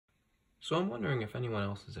So I'm wondering if anyone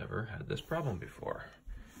else has ever had this problem before.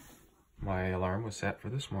 My alarm was set for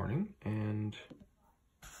this morning and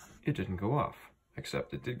it didn't go off,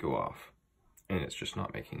 except it did go off and it's just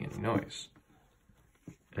not making any noise.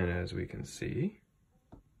 And as we can see,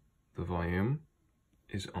 the volume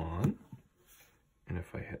is on, and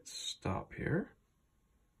if I hit stop here,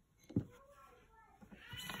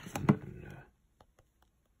 and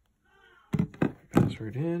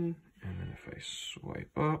password in, and then if I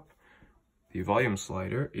swipe up, the volume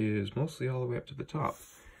slider is mostly all the way up to the top,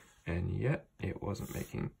 and yet it wasn't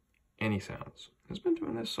making any sounds. It's been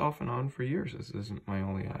doing this off and on for years. This isn't my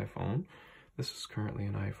only iPhone. This is currently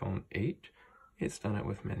an iPhone 8. It's done it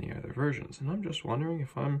with many other versions, and I'm just wondering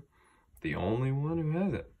if I'm the only one who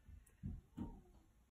has it.